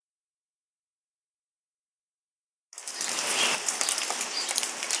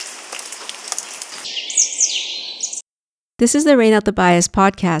This is the Rain Out the Bias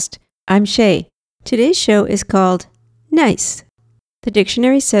podcast. I'm Shay. Today's show is called Nice. The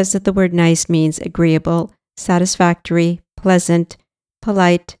dictionary says that the word nice means agreeable, satisfactory, pleasant,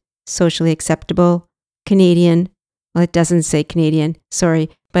 polite, socially acceptable, Canadian. Well, it doesn't say Canadian,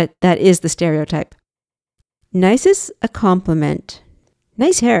 sorry, but that is the stereotype. Nice is a compliment.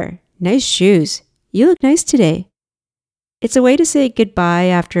 Nice hair, nice shoes. You look nice today. It's a way to say goodbye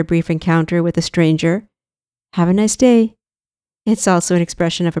after a brief encounter with a stranger. Have a nice day. It's also an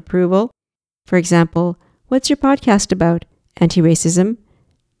expression of approval. For example, what's your podcast about? Anti-racism?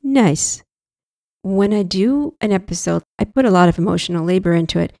 Nice. When I do an episode, I put a lot of emotional labor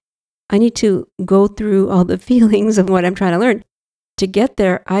into it. I need to go through all the feelings of what I'm trying to learn. To get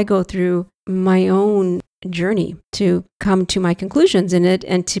there, I go through my own journey to come to my conclusions in it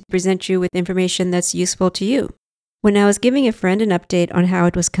and to present you with information that's useful to you. When I was giving a friend an update on how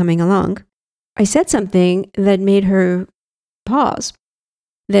it was coming along, I said something that made her pause,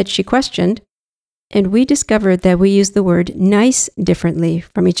 that she questioned, and we discovered that we use the word nice differently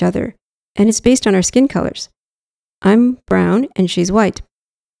from each other, and it's based on our skin colors. I'm brown and she's white.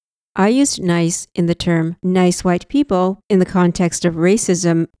 I used nice in the term nice white people in the context of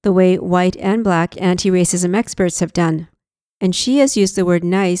racism, the way white and black anti-racism experts have done. And she has used the word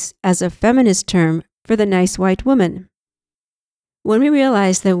nice as a feminist term for the nice white woman. When we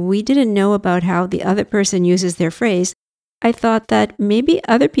realized that we didn't know about how the other person uses their phrase, I thought that maybe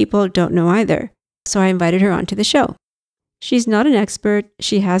other people don't know either. So I invited her onto the show. She's not an expert.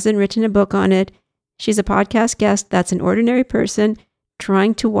 She hasn't written a book on it. She's a podcast guest that's an ordinary person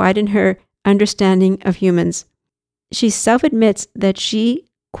trying to widen her understanding of humans. She self-admits that she,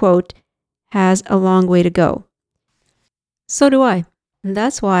 quote, has a long way to go. So do I. And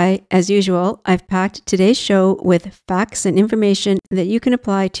that's why, as usual, I've packed today's show with facts and information that you can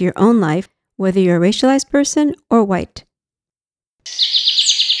apply to your own life, whether you're a racialized person or white.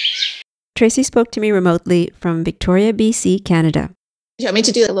 Tracy spoke to me remotely from Victoria, BC, Canada. Do you want me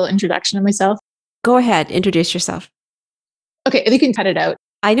to do a little introduction of myself? Go ahead, introduce yourself. Okay, you can cut it out.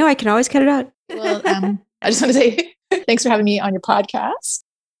 I know I can always cut it out. Well, I just want to say thanks for having me on your podcast.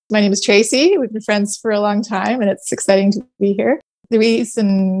 My name is Tracy. We've been friends for a long time, and it's exciting to be here. The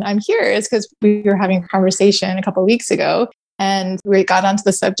reason I'm here is because we were having a conversation a couple of weeks ago, and we got onto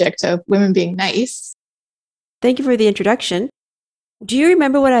the subject of women being nice. Thank you for the introduction. Do you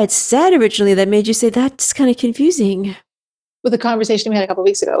remember what I had said originally that made you say that's kind of confusing? With the conversation we had a couple of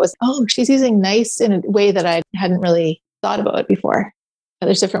weeks ago was, she's using nice in a way that I hadn't really thought about before. And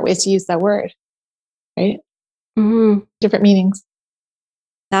there's different ways to use that word, right? Mm-hmm. Different meanings.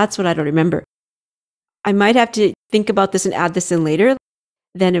 That's what I don't remember. I might have to think about this and add this in later.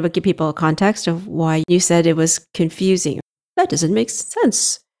 Then it would give people a context of why you said it was confusing. That doesn't make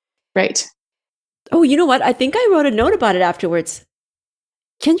sense. Right. Oh, you know what? I think I wrote a note about it afterwards.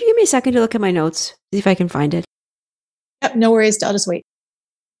 Can you give me a second to look at my notes? See if I can find it. Yep, no worries. I'll just wait.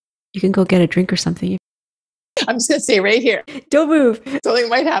 You can go get a drink or something. I'm just going to stay right here. Don't move. Something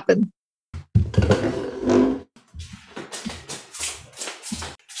might happen.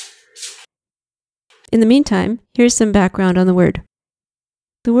 In the meantime, here's some background on the word.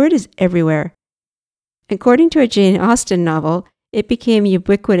 The word is everywhere. According to a Jane Austen novel, it became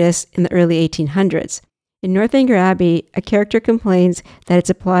ubiquitous in the early 1800s. In Northanger Abbey, a character complains that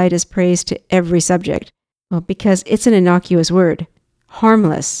it's applied as praise to every subject. Well, because it's an innocuous word.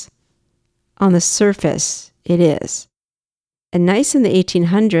 Harmless. On the surface, it is. And nice in the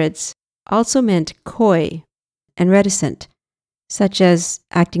 1800s also meant coy and reticent, such as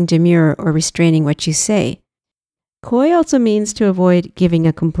acting demure or restraining what you say. Coy also means to avoid giving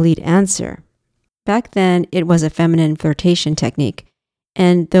a complete answer. Back then, it was a feminine flirtation technique,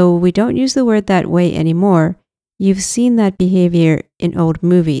 and though we don't use the word that way anymore, you've seen that behavior in old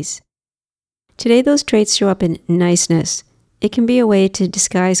movies. Today, those traits show up in niceness. It can be a way to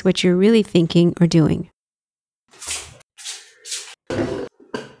disguise what you're really thinking or doing.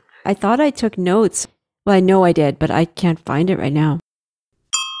 I thought I took notes. Well, I know I did, but I can't find it right now.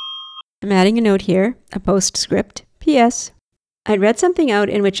 I'm adding a note here, a postscript. P.S. I'd read something out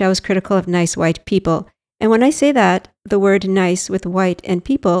in which I was critical of nice white people. And when I say that, the word nice with white and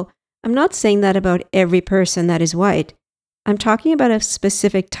people, I'm not saying that about every person that is white. I'm talking about a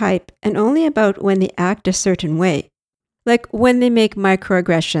specific type and only about when they act a certain way. Like when they make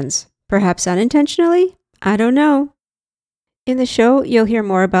microaggressions, perhaps unintentionally? I don't know. In the show, you'll hear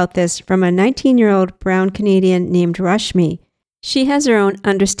more about this from a 19-year-old brown Canadian named Rashmi. She has her own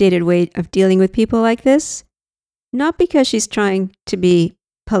understated way of dealing with people like this. Not because she's trying to be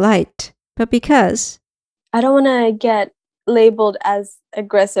polite, but because I don't want to get labeled as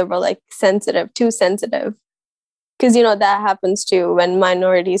aggressive or like sensitive, too sensitive. Because, that happens too when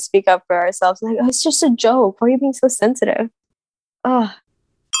minorities speak up for ourselves. Like, oh, it's just a joke. Why are you being so sensitive? Oh.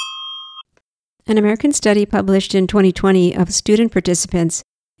 An American study published in 2020 of student participants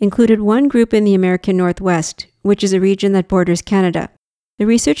included one group in the American Northwest, which is a region that borders Canada. The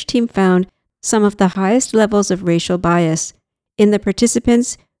research team found some of the highest levels of racial bias in the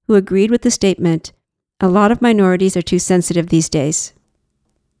participants who agreed with the statement, "A lot of minorities are too sensitive these days."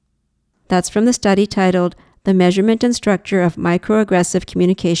 That's from the study titled "The Measurement and Structure of Microaggressive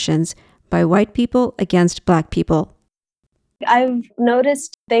Communications by White People Against Black People." I've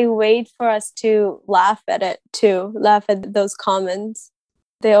noticed they wait for us to laugh at it too, laugh at those comments.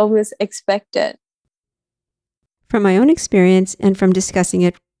 They almost expect it. From my own experience and from discussing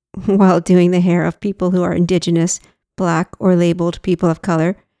it while doing the hair of people who are Indigenous, Black, or labeled people of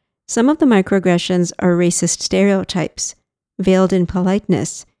color, some of the microaggressions are racist stereotypes, veiled in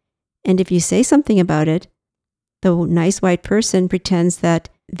politeness. And if you say something about it, the nice white person pretends that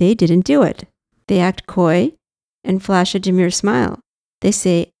they didn't do it. They act coy and flash a demure smile. They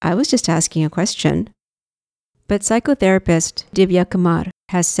say, "I was just asking a question." But psychotherapist Divya Kumar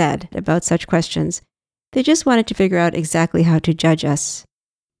has said about such questions, "They just wanted to figure out exactly how to judge us."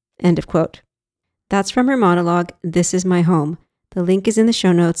 End of quote. That's from her monologue, "This is My Home." The link is in the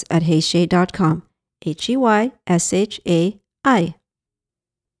show notes at heyshay.com. HEYSHAI.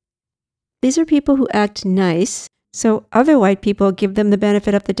 These are people who act nice, so other white people give them the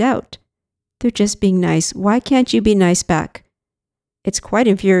benefit of the doubt. They're just being nice. Why can't you be nice back? It's quite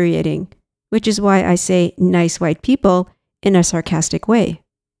infuriating, which is why I say nice white people in a sarcastic way.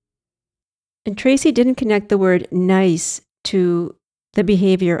 And Tracy didn't connect the word nice to the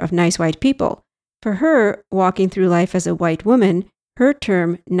behavior of nice white people. For her, walking through life as a white woman, her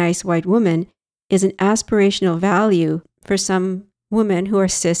term, nice white woman, is an aspirational value for some women who are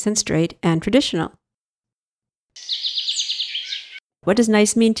cis and straight and traditional. What does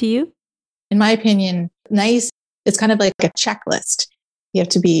nice mean to you? In my opinion, nice is kind of like a checklist. You have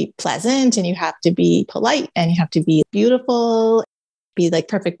to be pleasant and you have to be polite and you have to be beautiful, be like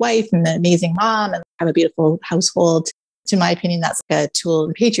perfect wife and an amazing mom and have a beautiful household. In my opinion, that's like a tool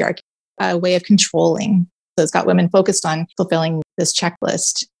of the patriarchy, a way of controlling. So it's got women focused on fulfilling this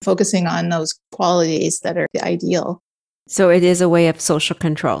checklist, focusing on those qualities that are the ideal. So it is a way of social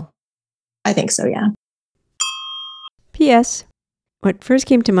control. I think so, yeah. P.S. What first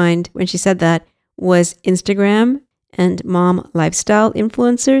came to mind when she said that was Instagram and mom lifestyle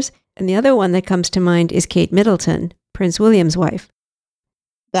influencers. And the other one that comes to mind is Kate Middleton, Prince William's wife.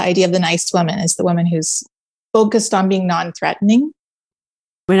 The idea of the nice woman is the woman who's focused on being non-threatening.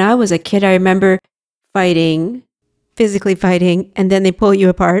 When I was a kid, I remember fighting, physically fighting, and then they pull you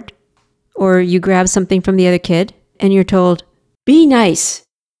apart, or you grab something from the other kid and you're told, "Be nice,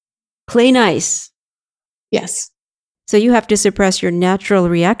 play nice." Yes. So you have to suppress your natural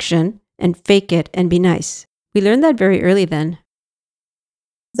reaction and fake it and be nice. We learned that very early then.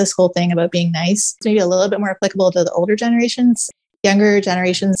 This whole thing about being nice is maybe a little bit more applicable to the older generations. Younger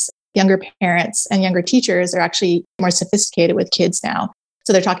generations, younger parents, and younger teachers are actually more sophisticated with kids now.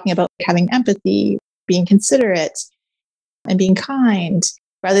 So they're talking about having empathy, being considerate, and being kind,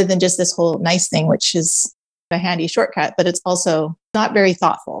 rather than just this whole nice thing, which is a handy shortcut, but it's also not very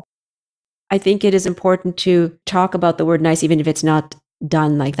thoughtful. I think it is important to talk about the word nice, even if it's not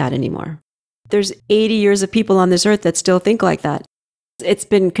done like that anymore. There's 80 years of people on this earth that still think like that. It's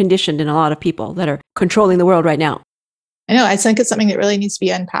been conditioned in a lot of people that are controlling the world right now. I know. I think it's something that really needs to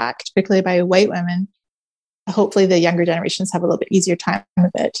be unpacked, particularly by white women. Hopefully the younger generations have a little bit easier time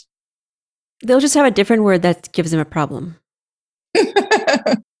with it. They'll just have a different word that gives them a problem.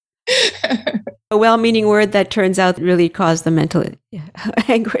 A well-meaning word that turns out really caused them mental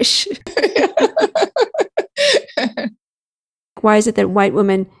anguish. Why is it that white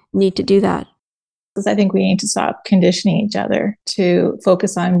women need to do that? Because I think we need to stop conditioning each other to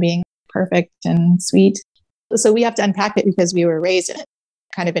focus on being perfect and sweet. So we have to unpack it because we were raised in it,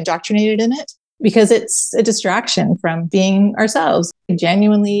 kind of indoctrinated in it, because it's a distraction from being ourselves, a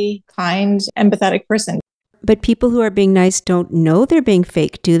genuinely kind, empathetic person. But people who are being nice don't know they're being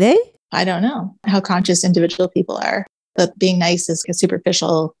fake, do they? I don't know how conscious individual people are, that being nice is a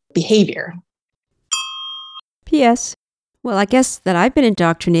superficial behavior. P.S. Well, I guess that I've been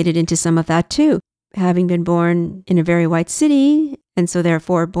indoctrinated into some of that too, having been born in a very white city, and so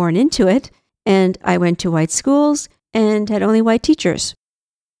therefore born into it. And I went to white schools and had only white teachers.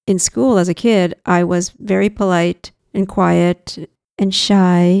 In school as a kid, I was very polite and quiet and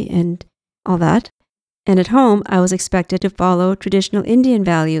shy and all that. And at home, I was expected to follow traditional Indian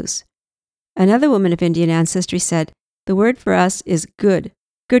values. Another woman of Indian ancestry said, the word for us is good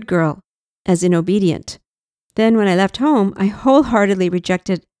girl, as in obedient. Then when I left home, I wholeheartedly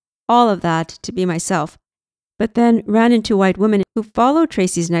rejected all of that to be myself, but then ran into white women who follow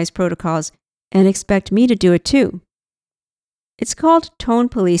Tracy's nice protocols and expect me to do it too. It's called tone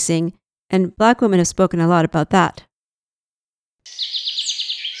policing, and Black women have spoken a lot about that.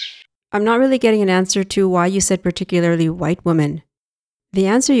 I'm not really getting an answer to why you said particularly white woman. The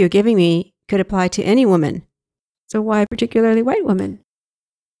answer you're giving me could apply to any woman. So why particularly white woman?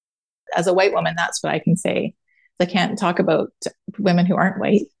 As a white woman, that's what I can say. I can't talk about women who aren't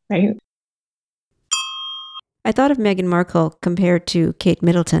white, right? I thought of Meghan Markle compared to Kate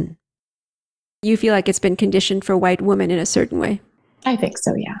Middleton. You feel like it's been conditioned for white women in a certain way? I think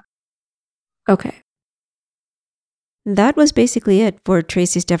so, yeah. Okay. That was basically it for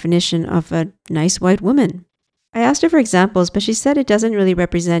Tracy's definition of a nice white woman. I asked her for examples, but she said it doesn't really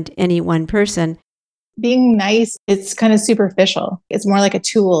represent any one person. Being nice, it's kind of superficial. It's more like a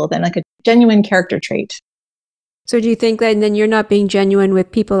tool than like a genuine character trait. So do you think that then you're not being genuine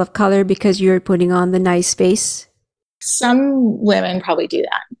with people of color because you're putting on the nice face? Some women probably do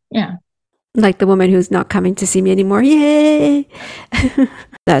that, yeah. Like the woman who's not coming to see me anymore. Yay!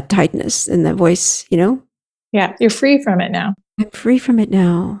 That tightness in the voice, you know? Yeah, you're free from it now. I'm free from it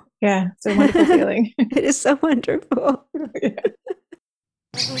now. Yeah, it's a wonderful feeling. It is so wonderful.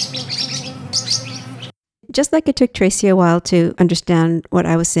 Just like it took Tracy a while to understand what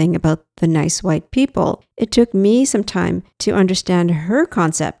I was saying about the nice white people, it took me some time to understand her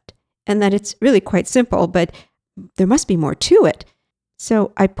concept, and that it's really quite simple, but there must be more to it.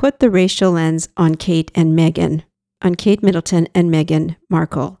 So I put the racial lens on Kate and Meghan, on Kate Middleton and Meghan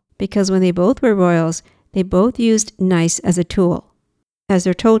Markle, because when they both were royals, they both used nice as a tool, as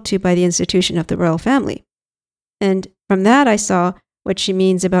they're told to by the institution of the royal family. And from that, I saw what she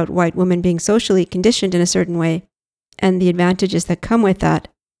means about white women being socially conditioned in a certain way, and the advantages that come with that.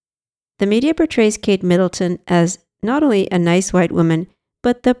 The media portrays Kate Middleton as not only a nice white woman,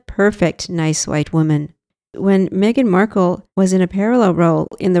 but the perfect nice white woman. When Meghan Markle was in a parallel role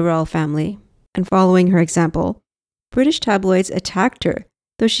in the royal family, and following her example, British tabloids attacked her,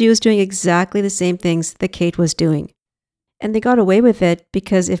 though she was doing exactly the same things that Kate was doing. And they got away with it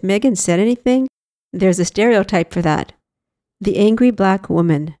because if Meghan said anything, there's a stereotype for that. The angry Black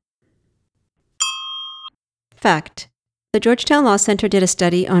woman. Fact. The Georgetown Law Center did a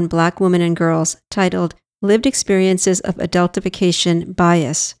study on Black women and girls titled Lived Experiences of Adultification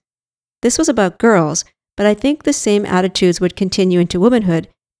Bias. This was about girls, but I think the same attitudes would continue into womanhood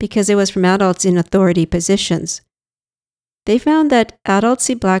because it was from adults in authority positions. They found that adults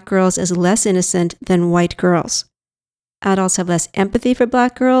see Black girls as less innocent than white girls. Adults have less empathy for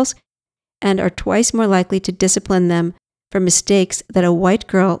Black girls and are twice more likely to discipline them for mistakes that a white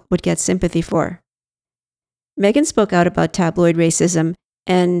girl would get sympathy for. Meghan spoke out about tabloid racism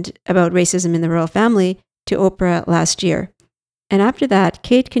and about racism in the royal family to Oprah last year. And after that,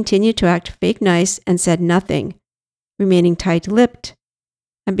 Kate continued to act fake nice and said nothing, remaining tight-lipped,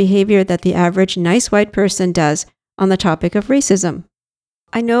 a behavior that the average nice white person does on the topic of racism.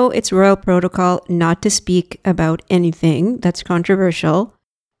 I know it's royal protocol not to speak about anything that's controversial,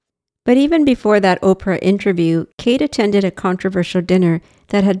 but even before that Oprah interview, Kate attended a controversial dinner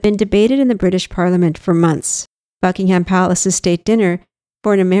that had been debated in the British Parliament for months, Buckingham Palace's state dinner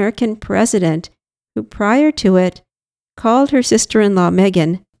for an American president who prior to it called her sister-in-law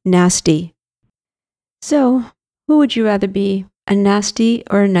Meghan nasty. So, who would you rather be, a nasty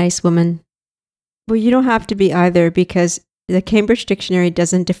or a nice woman? Well, you don't have to be either because the Cambridge Dictionary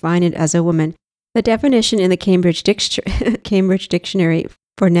doesn't define it as a woman. The definition in the Cambridge Dictionary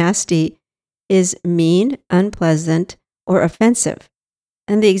for nasty is mean, unpleasant, or offensive.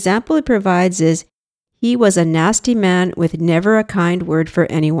 And the example it provides is, he was a nasty man with never a kind word for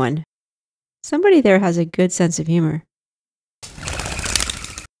anyone. Somebody there has a good sense of humor.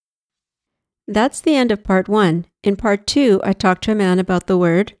 That's the end of part 1. In part 2, I talked to a man about the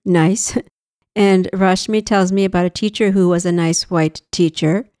word nice, and Rashmi tells me about a teacher who was a nice white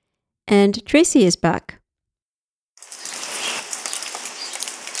teacher, and Tracy is back.